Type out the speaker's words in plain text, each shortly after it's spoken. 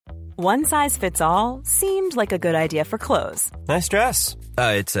One size fits all seemed like a good idea for clothes. Nice dress.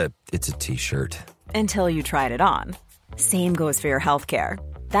 It's a t-shirt. Until you tried it on. Same goes for your healthcare.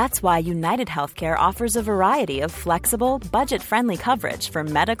 That's why United Healthcare offers a variety of flexible, budget-friendly coverage for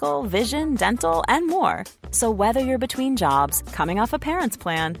medical, vision, dental, and more. So whether you're between jobs, coming off a parent's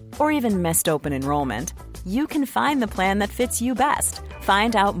plan, or even missed open enrollment, you can find the plan that fits you best.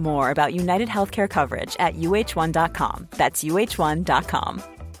 Find out more about United Healthcare coverage at uh1.com. That's uh1.com.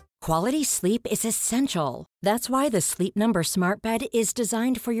 Quality sleep is essential. That's why the Sleep Number Smart Bed is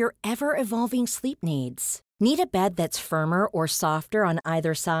designed for your ever-evolving sleep needs. Need a bed that's firmer or softer on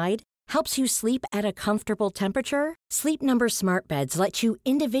either side? Helps you sleep at a comfortable temperature? Sleep Number Smart Beds let you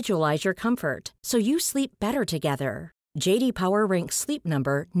individualize your comfort, so you sleep better together. J.D. Power ranks Sleep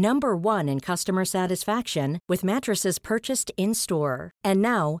Number number 1 in customer satisfaction with mattresses purchased in-store. And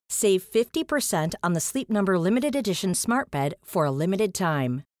now, save 50% on the Sleep Number Limited Edition Smart Bed for a limited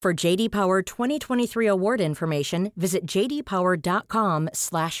time. For J.D. Power 2023 award information, visit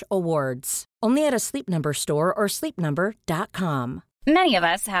jdpower.com/awards. Only at a Sleep Number store or sleepnumber.com. Many of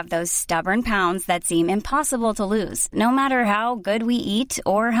us have those stubborn pounds that seem impossible to lose, no matter how good we eat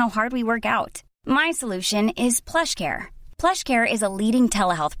or how hard we work out. My solution is PlushCare. PlushCare is a leading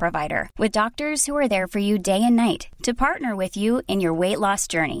telehealth provider with doctors who are there for you day and night to partner with you in your weight loss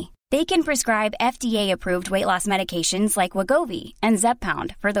journey. They can prescribe FDA-approved weight loss medications like Wegovy and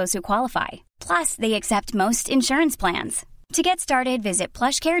Zepbound for those who qualify. Plus, they accept most insurance plans. To get started, visit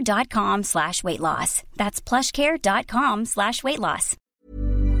plushcare.com/weightloss. That's plushcare.com/weightloss.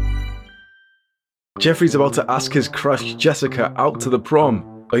 Jeffrey's about to ask his crush Jessica out to the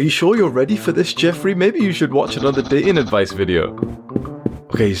prom. Are you sure you're ready for this, Jeffrey? Maybe you should watch another dating advice video.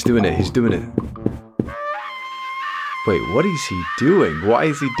 Okay, he's doing it. Wait, what is he doing? Why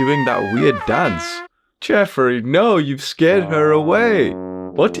is he doing that weird dance? Jeffrey, no, you've scared her away.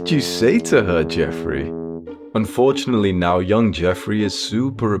 What did you say to her, Jeffrey? Unfortunately, now young Jeffrey is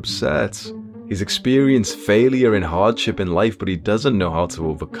super upset. He's experienced failure and hardship in life, but he doesn't know how to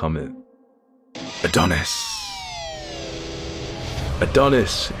overcome it. Adonis.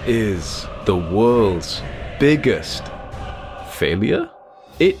 Adonis is the world's biggest failure?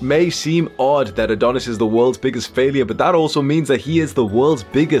 It may seem odd that Adonis is the world's biggest failure, but that also means that he is the world's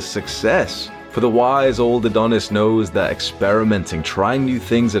biggest success. For the wise old Adonis knows that experimenting, trying new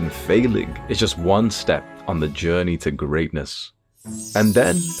things and failing is just one step on the journey to greatness. And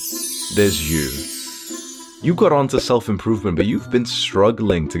then there's you. You got onto self-improvement, but you've been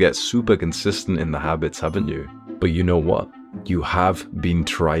struggling to get super consistent in the habits, haven't you? But you know what? You have been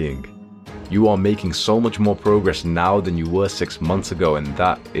trying. You are making so much more progress now than you were 6 months ago, and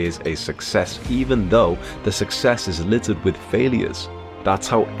that is a success, even though the success is littered with failures. That's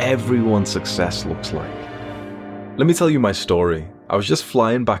how everyone's success looks like. Let me tell you my story. I was just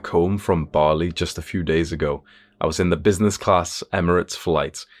flying back home from Bali just a few days ago. I was in the business class Emirates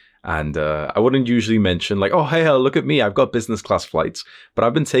flight. And I wouldn't usually mention like, oh, hey, look at me, I've got business class flights. But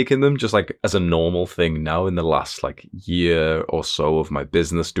I've been taking them just like as a normal thing now in the last like year or so of my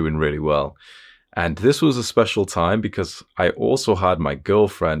business doing really well. And this was a special time because I also had my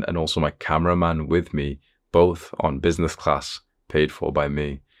girlfriend and also my cameraman with me, both on business class, paid for by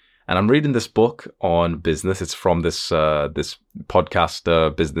me. And I'm reading this book on business. It's from this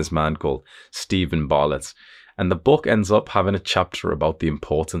podcast businessman called Stephen Bartlett. And the book ends up having a chapter about the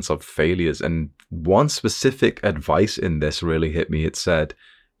importance of failures. And one specific advice in this really hit me. It said,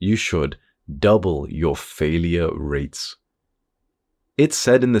 you should double your failure rates. It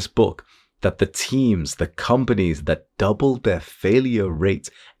said in this book that the teams, the companies that double their failure rate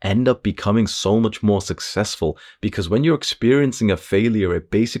end up becoming so much more successful, because when you're experiencing a failure,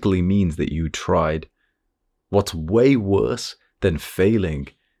 it basically means that you tried. What's way worse than failing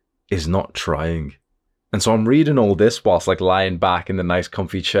is not trying. And so I'm reading all this whilst like lying back in the nice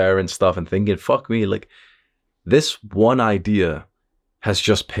comfy chair and stuff and thinking, fuck me, like this one idea has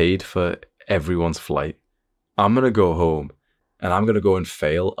just paid for everyone's flight. I'm going to go home and I'm going to go and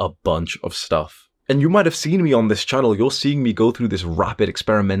fail a bunch of stuff. And you might have seen me on this channel. You're seeing me go through this rapid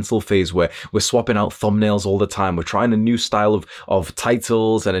experimental phase where we're swapping out thumbnails all the time. We're trying a new style of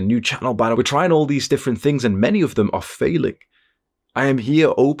titles and a new channel banner. We're trying all these different things and many of them are failing. I am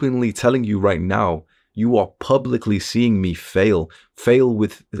here openly telling you right now, you are publicly seeing me fail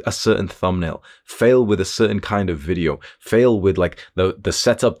with a certain thumbnail, fail with a certain kind of video, fail with like the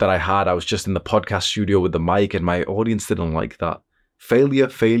setup that I had. I was just in the podcast studio with the mic and my audience didn't like that. Failure,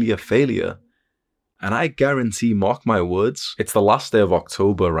 failure, failure. And I guarantee, mark my words, it's the last day of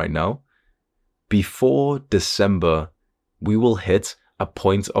October right now. Before December, we will hit a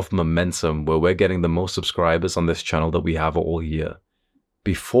point of momentum where we're getting the most subscribers on this channel that we have all year.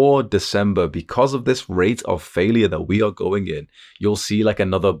 before December, because of this rate of failure that we are going in, you'll see like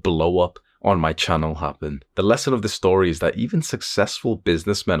another blow up on my channel happen. The lesson of the story is that even successful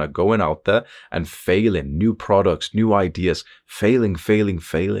businessmen are going out there and failing, new products, new ideas, failing.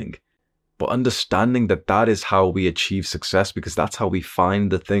 But understanding that that is how we achieve success, because that's how we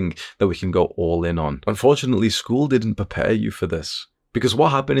find the thing that we can go all in on. Unfortunately, school didn't prepare you for this. Because what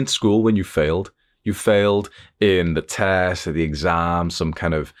happened in school when you failed? You failed in the test or the exam, some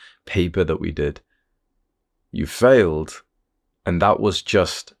kind of paper that we did. You failed, and that was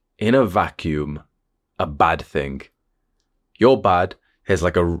just, in a vacuum, a bad thing. You're bad. Here's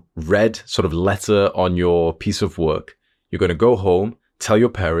like a red sort of letter on your piece of work. You're going to go home, tell your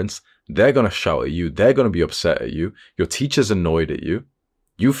parents, they're going to shout at you, they're going to be upset at you, your teacher's annoyed at you,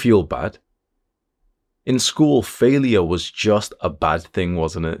 you feel bad. In school, failure was just a bad thing,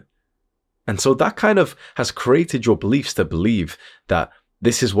 wasn't it? And so that kind of has created your beliefs to believe that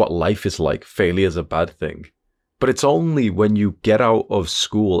this is what life is like. Failure is a bad thing. But it's only when you get out of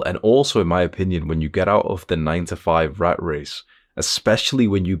school, and also, in my opinion, when you get out of the 9-to-5 rat race, especially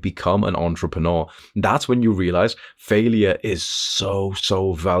when you become an entrepreneur, that's when you realize failure is so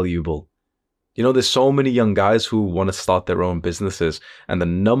valuable. You know, there's so many young guys who want to start their own businesses, and the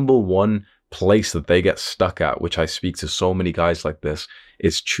number one place that they get stuck at, which I speak to so many guys like this,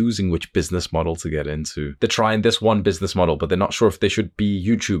 is choosing which business model to get into. They're trying this one business model, but they're not sure if they should be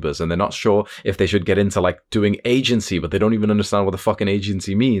YouTubers, and they're not sure if they should get into like doing agency, but they don't even understand what the fucking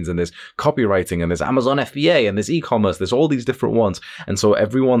agency means. And there's copywriting, and there's Amazon FBA, and there's e-commerce, there's all these different ones. And so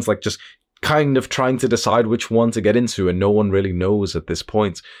everyone's like just kind of trying to decide which one to get into, and no one really knows at this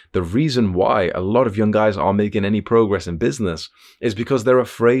point. The reason why a lot of young guys aren't making any progress in business is because they're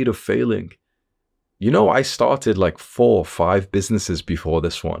afraid of failing. You know, I started like 4 or 5 businesses before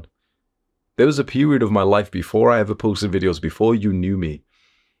this one. There was a period of my life before I ever posted videos, before you knew me,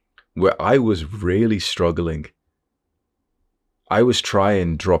 where I was really struggling. I was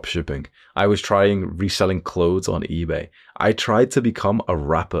trying dropshipping. I was trying reselling clothes on eBay. I tried to become a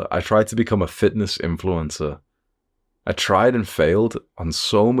rapper. I tried to become a fitness influencer. I tried and failed on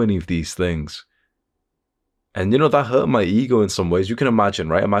so many of these things. And you know, that hurt my ego in some ways. You can imagine,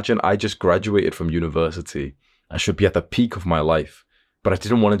 right? Imagine I just graduated from university. I should be at the peak of my life, but I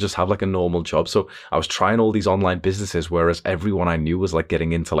didn't want to just have like a normal job. So I was trying all these online businesses, whereas everyone I knew was like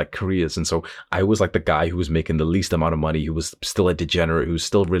getting into like careers. And so I was like the guy who was making the least amount of money, who was still a degenerate, who was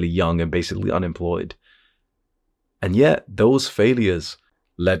still really young and basically unemployed. And yet those failures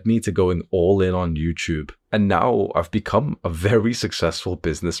led me to going all in on YouTube. And now I've become a very successful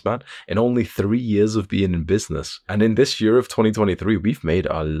businessman in only 3 years of being in business. And in this year of 2023, we've made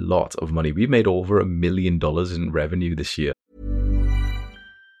a lot of money. We've made over $1 million in revenue this year.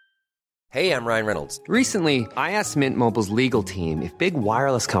 Hey, I'm Ryan Reynolds. Recently, I asked Mint Mobile's legal team if big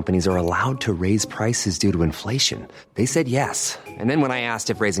wireless companies are allowed to raise prices due to inflation. They said yes. And then when I asked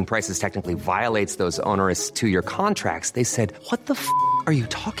if raising prices technically violates those onerous 2-year contracts, they said, "What the f*** are you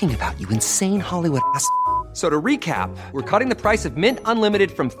talking about, you insane Hollywood ass?" So to recap, we're cutting the price of Mint Unlimited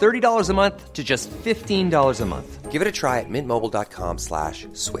from $30 a month to just $15 a month. Give it a try at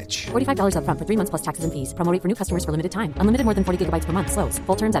mintmobile.com/switch. $45 up front for 3 months plus taxes and fees. Promo rate for new customers for limited time. Unlimited more than 40 gigabytes per month. Slows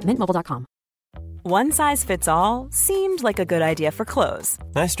full terms at mintmobile.com. One size fits all seemed like a good idea for clothes.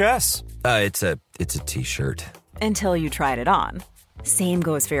 Nice dress. It's a t-shirt. Until you tried it on. Same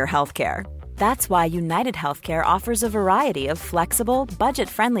goes for your healthcare. That's why United Healthcare offers a variety of flexible,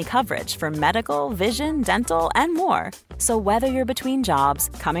 budget-friendly coverage for medical, vision, dental, and more. So whether you're between jobs,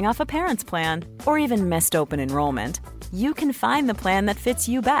 coming off a parent's plan, or even missed open enrollment, you can find the plan that fits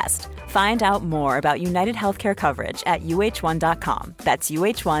you best. Find out more about United Healthcare coverage at uh1.com. That's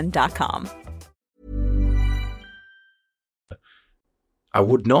uh1.com. I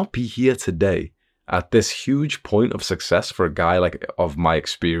would not be here today at this huge point of success for a guy like of my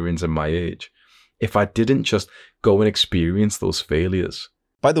experience and my age if I didn't just go and experience those failures.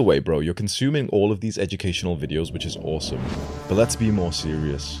 By the way, bro, you're consuming all of these educational videos, which is awesome. But let's be more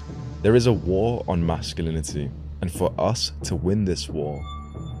serious. There is a war on masculinity, and for us to win this war,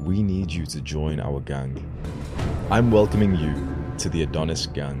 we need you to join our gang. I'm welcoming you to the Adonis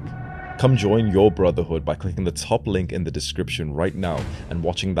Gang. Come join your brotherhood by clicking the top link in the description right now and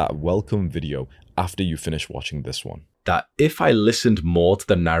watching that welcome video after you finish watching this one. That if I listened more to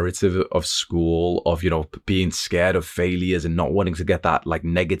the narrative of school, of, you know, being scared of failures and not wanting to get that like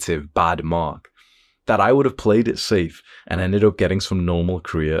negative bad mark, that I would have played it safe and ended up getting some normal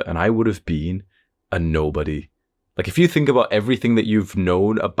career, and I would have been a nobody. Like, if you think about everything that you've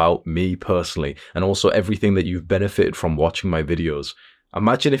known about me personally, and also everything that you've benefited from watching my videos,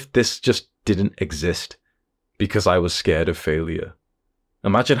 imagine if this just didn't exist because I was scared of failure.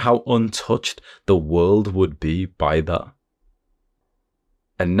 Imagine how untouched the world would be by that.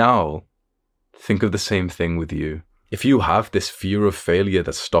 And now, think of the same thing with you. If you have this fear of failure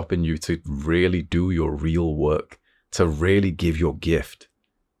that's stopping you to really do your real work, to really give your gift,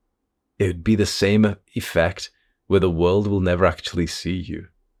 it would be the same effect where the world will never actually see you.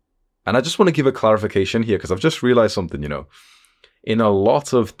 And I just want to give a clarification here because I've just realized something, in a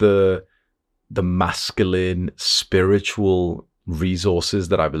lot of the masculine spiritual resources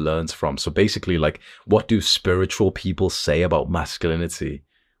that I've learned from. So basically, like, what do spiritual people say about masculinity?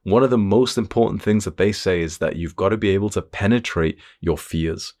 One of the most important things that they say is that you've got to be able to penetrate your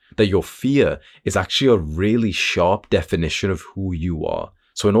fears, that your fear is actually a really sharp definition of who you are.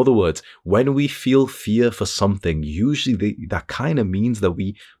 So in other words, when we feel fear for something, usually that kind of means that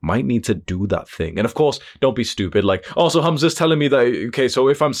we might need to do that thing. And of course, don't be stupid. Like, oh, so Hamza's telling me that, okay, so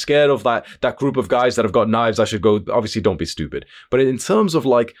if I'm scared of that group of guys that have got knives, I should go. Obviously, don't be stupid. But in terms of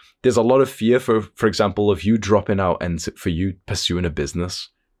like, there's a lot of fear for example, of you dropping out and for you pursuing a business.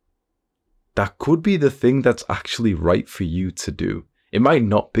 That could be the thing that's actually right for you to do. It might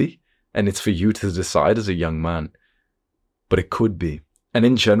not be, and it's for you to decide as a young man, but it could be. And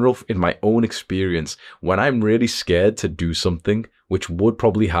in general, in my own experience, when I'm really scared to do something which would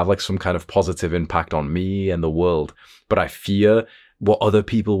probably have like some kind of positive impact on me and the world, but I fear what other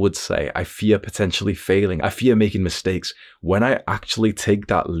people would say, I fear potentially failing, I fear making mistakes, when I actually take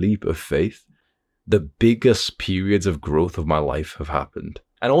that leap of faith, the biggest periods of growth of my life have happened.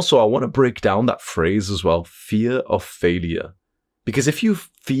 And also, I want to break down that phrase as well, fear of failure. Because if you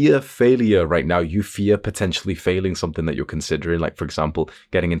fear failure right now, you fear potentially failing something that you're considering, like, for example,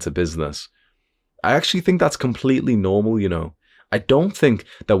 getting into business. I actually think that's completely normal, I don't think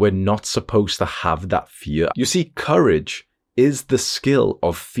that we're not supposed to have that fear. You see, courage is the skill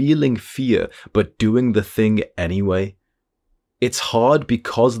of feeling fear, but doing the thing anyway. It's hard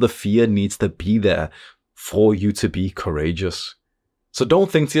because the fear needs to be there for you to be courageous. So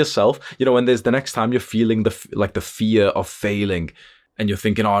don't think to yourself, when there's the next time you're feeling the fear of failing and you're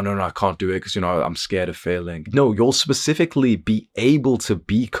thinking, oh, no, I can't do it because, I'm scared of failing. No, you'll specifically be able to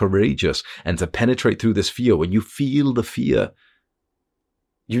be courageous and to penetrate through this fear when you feel the fear.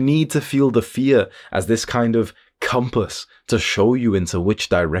 You need to feel the fear as this kind of compass to show you into which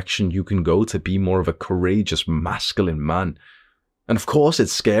direction you can go to be more of a courageous, masculine man. And of course,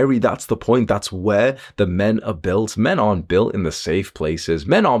 it's scary. That's the point. That's where the men are built. Men aren't built in the safe places.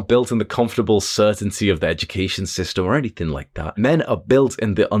 Men aren't built in the comfortable certainty of the education system or anything like that. Men are built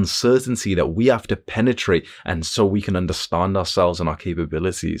in the uncertainty that we have to penetrate, and so we can understand ourselves and our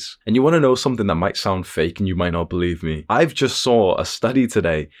capabilities. And you want to know something that might sound fake and you might not believe me? I've just saw a study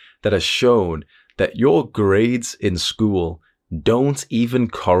today that has shown that your grades in school don't even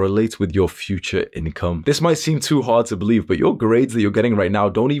correlate with your future income. This might seem too hard to believe, but your grades that you're getting right now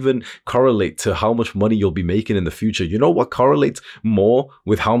don't even correlate to how much money you'll be making in the future. You know what correlates more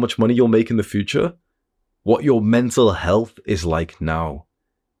with how much money you'll make in the future? What your mental health is like now.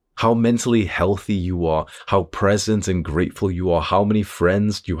 How mentally healthy you are, how present and grateful you are, how many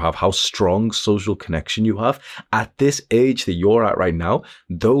friends you have, how strong social connection you have. At this age that you're at right now,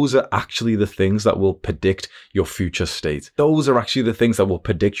 those are actually the things that will predict your future state. Those are actually the things that will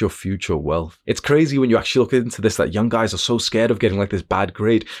predict your future wealth. It's crazy when you actually look into this that young guys are so scared of getting like this bad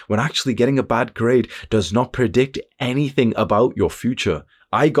grade, when actually getting a bad grade does not predict anything about your future.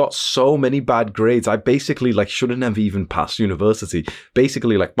 I got so many bad grades. I basically shouldn't have even passed university.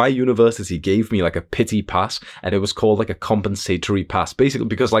 Basically, my university gave me a pity pass, and it was called a compensatory pass. Basically,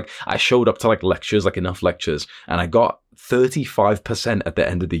 because I showed up to lectures, enough lectures, and I got 35% at the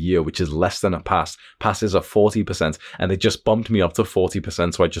end of the year, which is less than a pass. Passes are 40%, and they just bumped me up to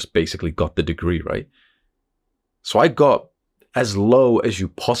 40%. So I just basically got the degree, right? So I got as low as you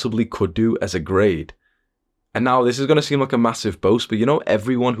possibly could do as a grade. And now this is going to seem like a massive boast, but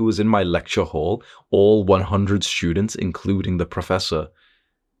everyone who was in my lecture hall, all 100 students, including the professor,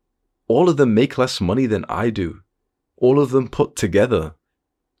 all of them make less money than I do. All of them put together.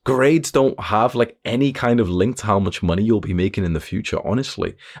 Grades don't have any kind of link to how much money you'll be making in the future,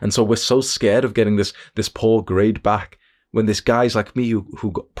 honestly. And so we're so scared of getting this poor grade back when there's guys like me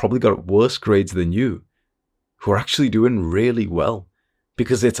who probably got worse grades than you, who are actually doing really well.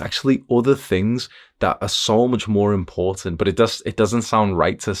 Because it's actually other things that are so much more important, but it doesn't sound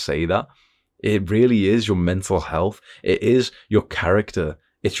right to say that. It really is your mental health. It is your character.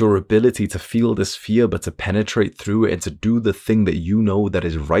 It's your ability to feel this fear, but to penetrate through it and to do the thing that you know that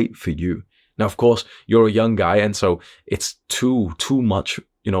is right for you. Now, of course, you're a young guy, and so it's too much,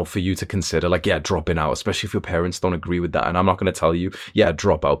 for you to consider, dropping out, especially if your parents don't agree with that. And I'm not going to tell you,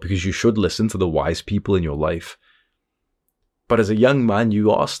 drop out, because you should listen to the wise people in your life. But as a young man, you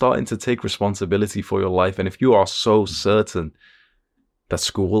are starting to take responsibility for your life. And if you are so certain that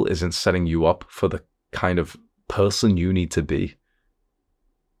school isn't setting you up for the kind of person you need to be,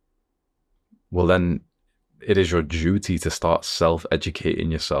 well, then it is your duty to start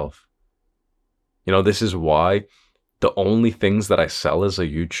self-educating yourself. You know, this is why the only things that I sell as a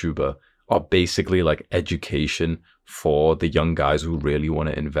YouTuber are basically like education for the young guys who really want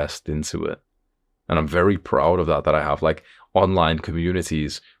to invest into it. And I'm very proud of that I have like online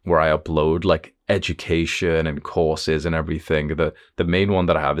communities where I upload like education and courses and everything. The main one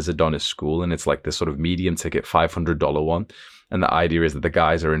that I have is Adonis School, and it's like this sort of medium ticket $500 one. And the idea is that the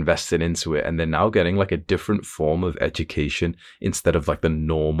guys are invested into it and they're now getting like a different form of education instead of like the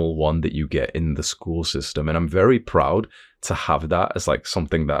normal one that you get in the school system. And I'm very proud to have that as like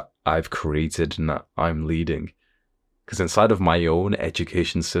something that I've created and that I'm leading. Because inside of my own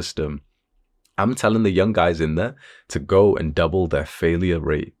education system, I'm telling the young guys in there to go and double their failure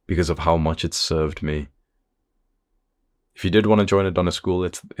rate because of how much it served me. If you did want to join Adonis School,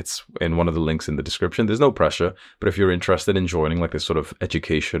 it's in one of the links in the description. There's no pressure, but if you're interested in joining like this sort of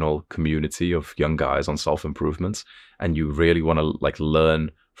educational community of young guys on self-improvements, and you really want to like learn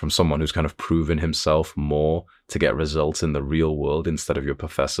from someone who's kind of proven himself more to get results in the real world instead of your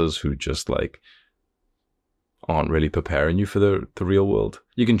professors who just like aren't really preparing you for the real world,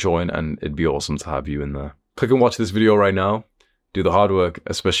 you can join and it'd be awesome to have you in there. Click and watch this video right now. Do the hard work,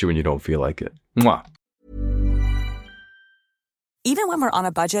 especially when you don't feel like it. Mwah. Even when we're on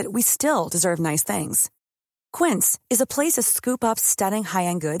a budget, we still deserve nice things. Quince is a place to scoop up stunning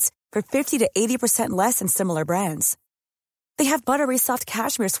high-end goods for 50 to 80% less than similar brands. They have buttery soft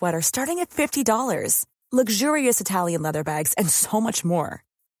cashmere sweaters starting at $50, luxurious Italian leather bags, and so much more.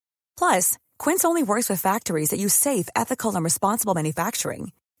 Plus, Quince only works with factories that use safe, ethical, and responsible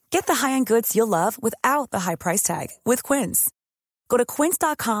manufacturing. Get the high-end goods you'll love without the high price tag with Quince. Go to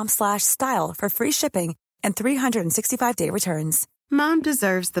quince.com/style for free shipping and 365-day returns. Mom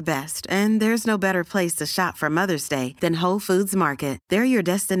deserves the best, and there's no better place to shop for Mother's Day than Whole Foods Market. They're your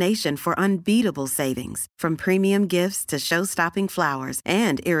destination for unbeatable savings, from premium gifts to show-stopping flowers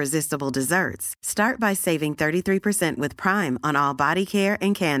and irresistible desserts. Start by saving 33% with Prime on all body care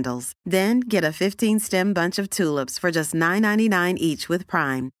and candles. Then get a 15-stem bunch of tulips for just $9.99 each with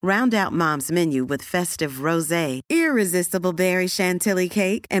Prime. Round out Mom's menu with festive rosé, irresistible berry chantilly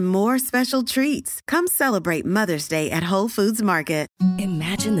cake, and more special treats. Come celebrate Mother's Day at Whole Foods Market.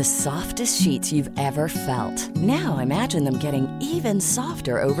 Imagine the softest sheets you've ever felt. Now imagine them getting even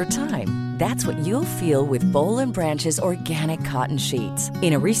softer over time. That's what you'll feel with Boll & Branch's organic cotton sheets.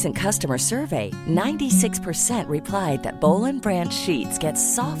 In a recent customer survey, 96% replied that Boll & Branch sheets get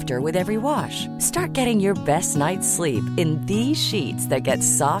softer with every wash. Start getting your best night's sleep in these sheets that get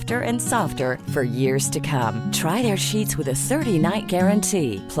softer and softer for years to come. Try their sheets with a 30-night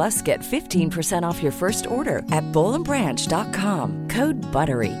guarantee. Plus, get 15% off your first order at bollandbranch.com. Code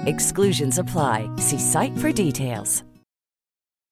BUTTERY. Exclusions apply. See site for details.